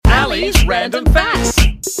Ali's Random Facts.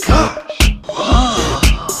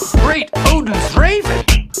 Great, Odin's Raven.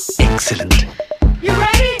 Excellent. You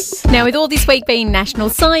ready? Now, with all this week being National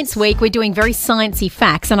Science Week, we're doing very sciencey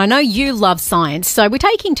facts, and I know you love science, so we're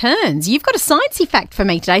taking turns. You've got a sciencey fact for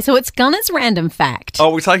me today, so it's Gunner's Random Fact.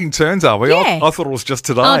 Oh, we're taking turns, are we? Yeah. I thought it was just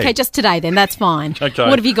today. Okay, just today then, that's fine. Okay.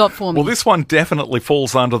 What have you got for me? Well, this one definitely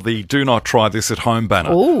falls under the do not try this at home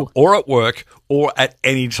banner. Ooh. Or at work, or at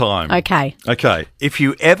any time. Okay. Okay. If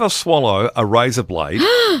you ever swallow a razor blade,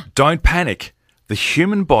 don't panic. The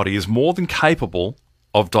human body is more than capable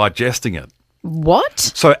of digesting it. What?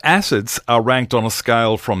 So acids are ranked on a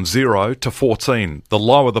scale from 0 to 14. The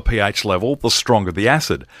lower the pH level, the stronger the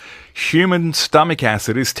acid. Human stomach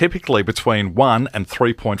acid is typically between 1 and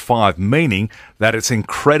 3.5, meaning that it's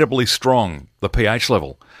incredibly strong, the pH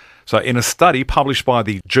level. So in a study published by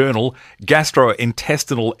the journal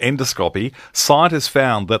Gastrointestinal Endoscopy, scientists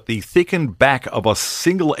found that the thickened back of a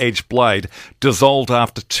single-edged blade dissolved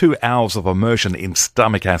after 2 hours of immersion in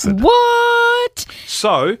stomach acid. What?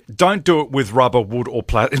 So, don't do it with rubber, wood or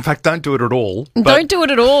plastic. In fact, don't do it at all. Don't do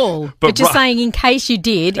it at all. But just ru- saying in case you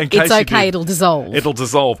did, In case it's you okay, did. it'll dissolve. It'll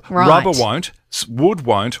dissolve. Right. Rubber won't, wood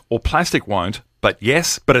won't, or plastic won't. But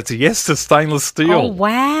it's a yes to stainless steel. Oh,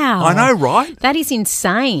 wow. I know, right? That is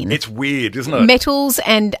insane. It's weird, isn't it? Metals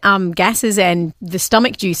and gases and the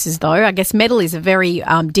stomach juices, though. I guess metal is a very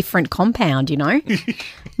different compound, you know?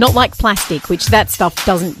 Not like plastic, which that stuff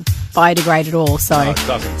doesn't biodegrade at all. So No, it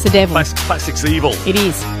doesn't. It's a devil. Plastic's evil. It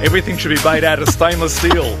is. Everything should be made out of stainless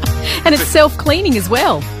steel. And it's self-cleaning as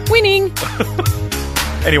well. Winning.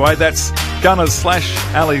 Anyway, that's Gunners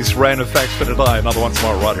 / Ali's Random Facts for today. Another one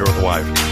tomorrow right here on The Wave.